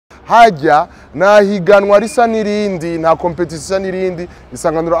hajya nahiganwa risa n'irindi nta competition n'irindi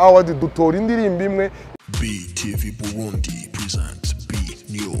Isanganiro Award dutora indirimbo imwe. BTV Burundi presents B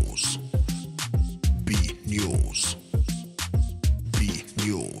News. B News. B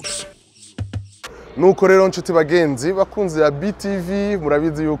News. Nuko rero nshuti bagenzi bakunze ya BTV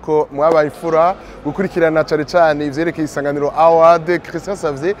murabizi yuko mwabaye ifura gukurikirana cyane ivyerekeye Isanganiro Award. Christian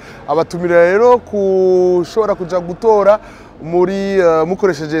Nsavye abatumira rero kushobora kuja gutora muri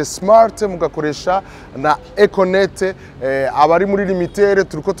mukoresheje smart mugakoresha na Econet abari muri limitere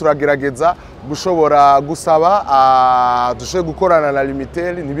turiko turagerageza gushobora gusaba dushoboye gukorana na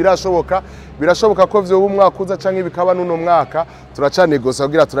limitere birashoboka ko vyo umwaka uza canke bikaba nuno mwaka turacanegosa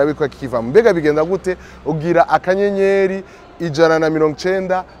kugira turabikwa kiva mbega bigenda gute ugira akanyenyeri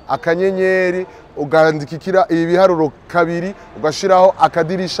 190 akanyenyeri ugandikikira ibiharuro kabiri ugashiraho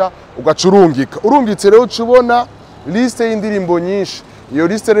akadirisha ugacurungika urungitse rero cubona liste y'indirimbo nyinshi iyo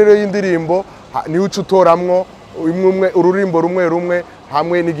liste rero y'indirimbo ni ucutoramwo imwe ururimbo rumwe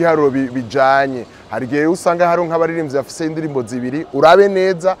hamwe n'igiharuro bijanye hari gihe usanga hari nk'abaririmbyi bafise indirimbo zibiri urabe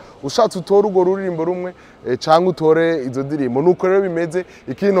neza ushatse utore ugo rurimbo rumwe canke utore izo ndirimbo nuko rero bimeze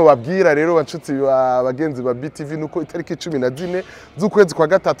ikintu babwira rero bancutsi bagenzi ba BTV nuko itariki 14 z'ukwezi kwa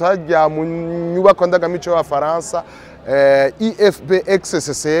gatatu hajya mu nyubako ndagamico y'Abafaransa IFB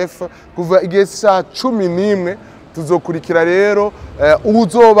XSSF kuva igihe saa 11 tuzokurikira rero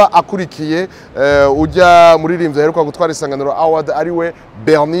uzoba akurikiye ujya muri rimvye heruka gutwara Isanganiro Award ariwe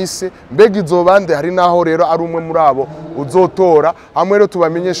Bernice mbega izobande hari naho rero ari umwe muri abo uzotora hamwe rero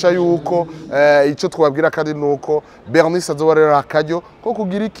tubamenyesha yuko ico twabwira kandi nuko Bernice azoba rero akaryo ko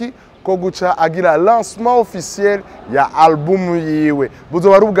kugira iki ko guca agira lancement officiel ya album yiwe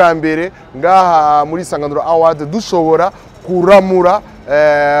buzoba ari ubwa mbere ngaha muri Isanganiro Award dushobora kuramura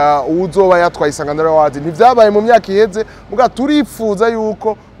uzoba yatwaye Isanganiro Award ntivyabaye mu myaka iheze muga turifuza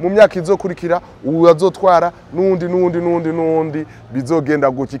yuko mu myaka izokurikira uzotwara nundi bizogenda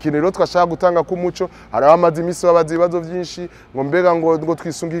guki ikintu rero twashaka gutanga ku muco hari abamaze imisi babaza ibibazo vyinshi ngo mbega ngo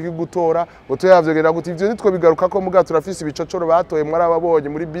twisungike gutora ngo tuyavyogera guti ivyo nitwo bigaruka ko muga turafise ibicocoro batoye mwari ababonye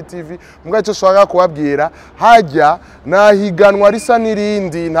muri BTV muga ico shaka kubabwira hajya nahiganwa risa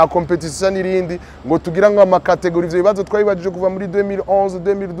n'irindi nta competition n'irindi ngo tugira ngo amakategori ivyo bibazo twabibajije kuva muri 2011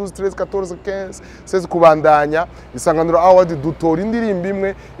 2012 13 14 15 16 kubandanya Isanganiro Award dutora indirimbo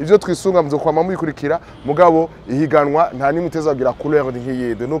imwe ivyo twisunga muzokwama mubikurikira mugabo ihiganwa nta nimuteza couleur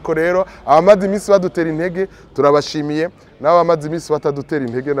nk'iyede nuko rero abamaze imisi badutera intege turabashimiye n'abamaze imisi batadutera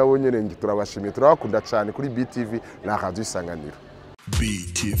intege nabo nyene turabashimiye turabakunda cyane kuri BTV na Radio Isanganiro.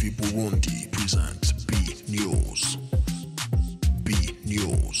 BTV Burundi presents B News. B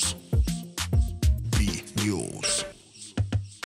News.